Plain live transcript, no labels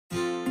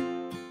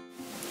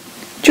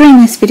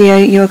During this video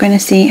you are going to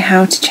see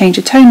how to change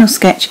a tonal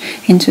sketch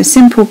into a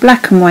simple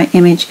black and white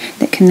image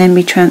that can then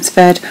be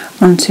transferred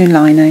onto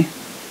Lino.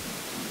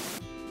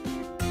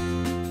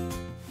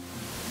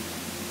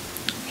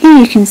 Here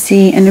you can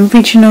see an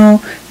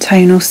original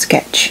tonal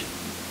sketch.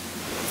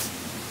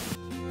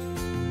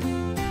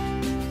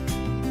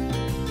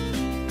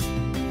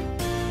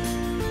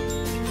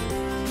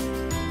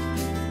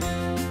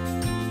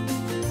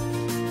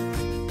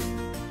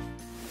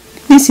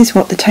 This is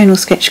what the tonal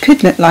sketch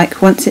could look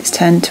like once it's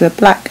turned to a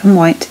black and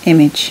white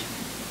image.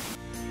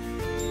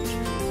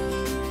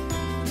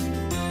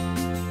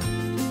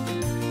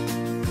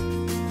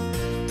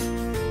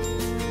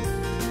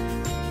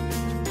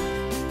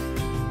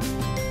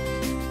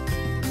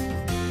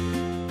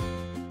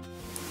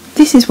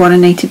 This is what a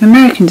Native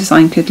American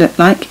design could look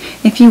like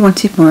if you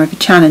wanted more of a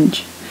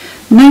challenge.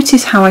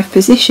 Notice how I've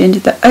positioned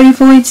the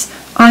ovoids,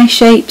 eye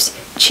shapes,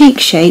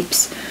 cheek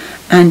shapes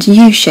and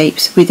U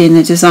shapes within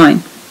the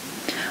design.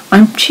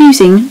 I'm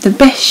choosing the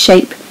best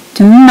shape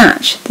to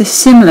match the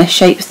similar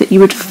shapes that you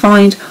would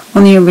find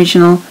on the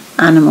original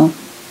animal.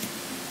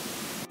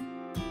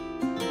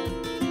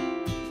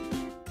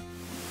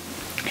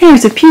 Here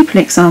is a pupil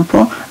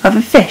example of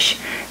a fish.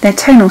 Their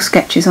tonal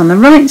sketch is on the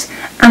right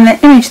and their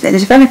image that they're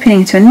developing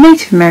into a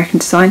Native American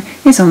design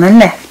is on the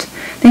left.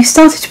 They've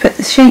started to put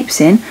the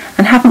shapes in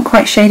and haven't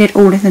quite shaded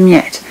all of them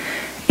yet.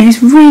 It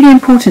is really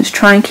important to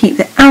try and keep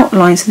the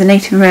outlines of the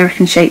Native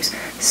American shapes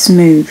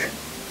smooth.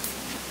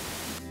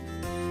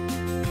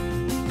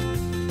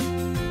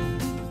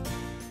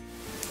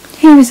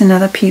 Here is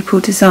another pupil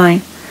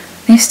design.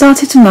 They've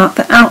started to mark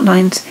the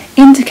outlines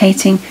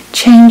indicating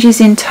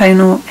changes in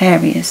tonal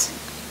areas.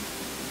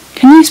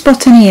 Can you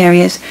spot any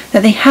areas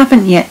that they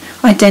haven't yet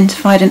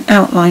identified an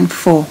outline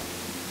for?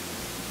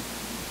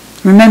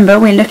 Remember,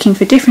 we're looking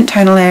for different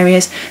tonal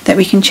areas that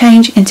we can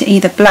change into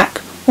either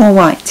black or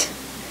white.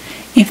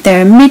 If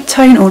they're a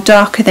mid-tone or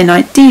darker, then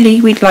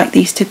ideally we'd like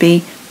these to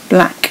be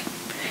black.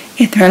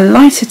 If they're a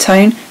lighter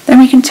tone, then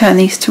we can turn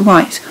these to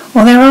white.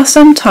 Or there are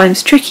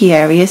sometimes tricky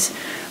areas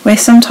where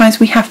sometimes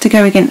we have to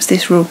go against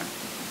this rule.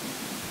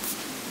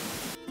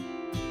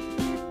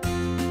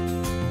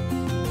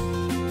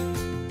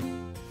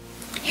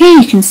 Here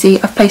you can see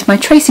I've placed my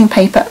tracing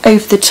paper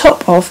over the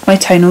top of my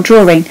tonal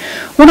drawing.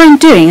 What I'm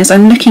doing is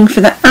I'm looking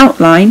for the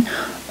outline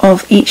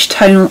of each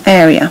tonal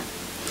area,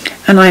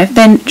 and I have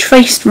then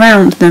traced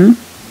round them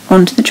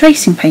onto the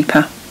tracing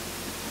paper.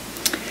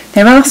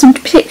 There are some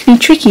particularly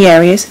tricky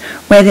areas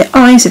where the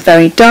eyes are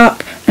very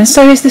dark and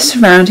so is the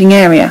surrounding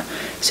area.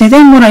 So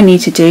then what I need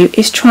to do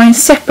is try and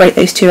separate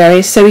those two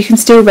areas so we can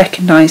still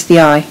recognise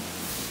the eye.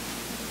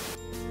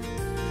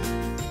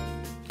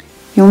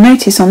 You'll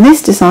notice on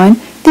this design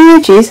the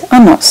edges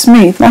are not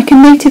smooth like a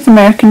Native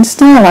American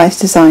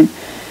stylised design.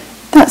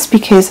 That's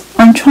because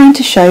I'm trying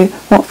to show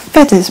what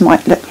feathers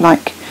might look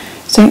like.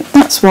 So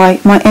that's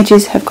why my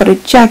edges have got a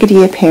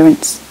jaggedy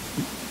appearance.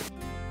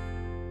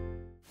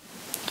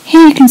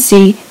 Here you can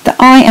see the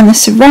eye and the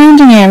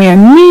surrounding area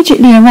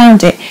immediately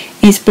around it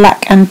is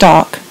black and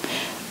dark.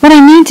 What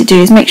I need to do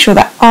is make sure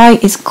that eye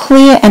is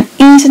clear and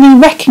easily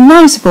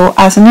recognisable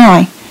as an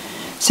eye.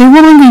 So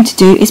what I'm going to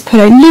do is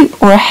put a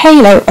loop or a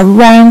halo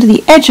around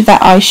the edge of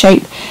that eye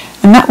shape,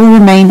 and that will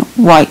remain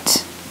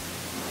white.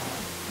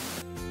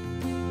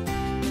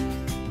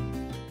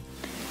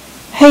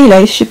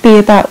 Halos should be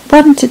about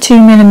 1 to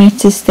 2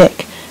 millimeters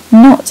thick,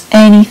 not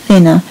any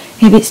thinner.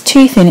 If it's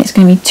too thin, it's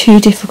going to be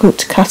too difficult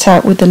to cut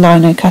out with the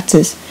lino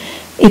cutters.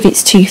 If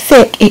it's too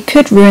thick, it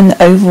could ruin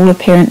the overall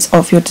appearance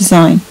of your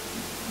design.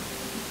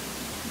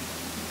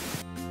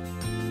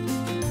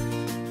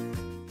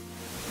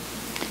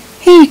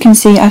 Here you can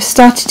see I've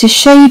started to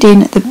shade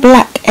in the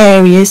black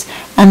areas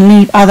and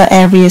leave other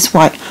areas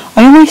white.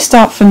 I always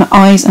start from the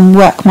eyes and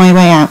work my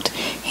way out.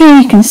 Here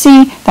you can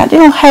see that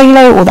little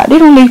halo or that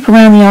little loop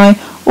around the eye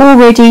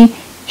already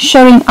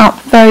showing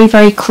up very,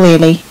 very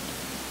clearly.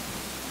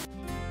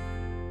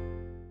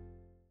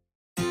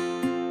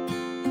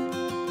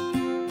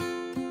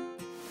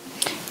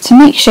 To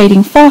make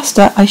shading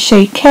faster, I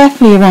shade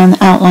carefully around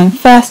the outline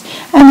first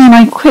and then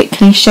I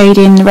quickly shade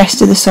in the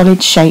rest of the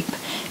solid shape.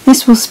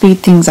 This will speed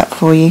things up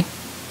for you.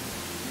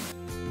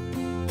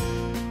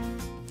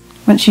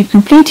 Once you've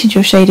completed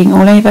your shading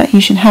all over,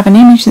 you should have an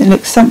image that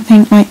looks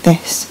something like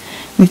this,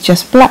 with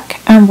just black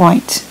and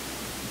white.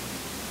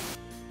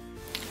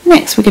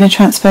 Next, we're going to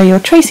transfer your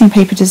tracing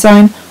paper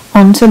design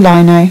onto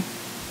Lino.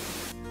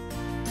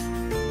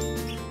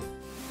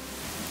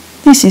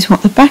 This is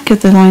what the back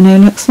of the Lino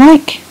looks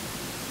like,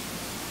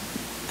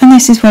 and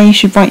this is where you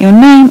should write your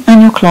name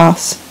and your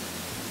class.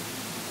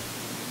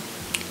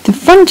 The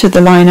front of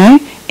the Lino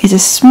is a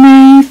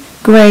smooth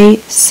grey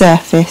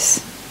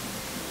surface.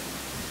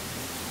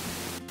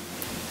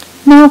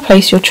 Now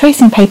place your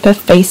tracing paper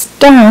face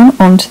down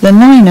onto the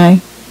Lino.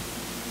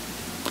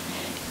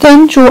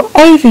 Then draw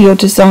over your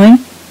design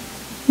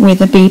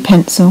with a B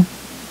pencil.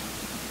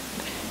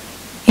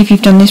 If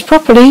you've done this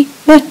properly,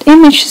 the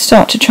image should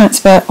start to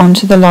transfer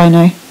onto the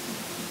Lino.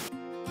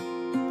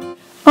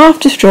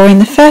 After drawing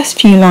the first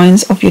few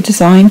lines of your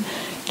design,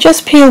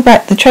 Just peel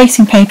back the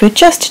tracing paper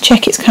just to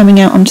check it's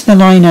coming out onto the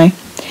lino.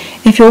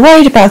 If you're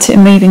worried about it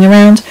moving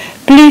around,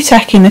 blue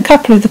tack in a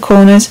couple of the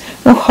corners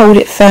will hold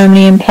it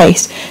firmly in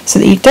place so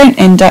that you don't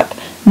end up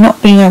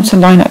not being able to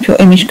line up your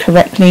image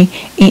correctly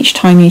each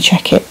time you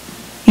check it.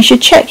 You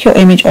should check your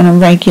image on a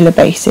regular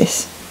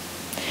basis.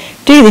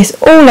 Do this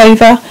all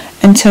over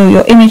until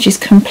your image is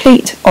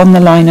complete on the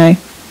lino.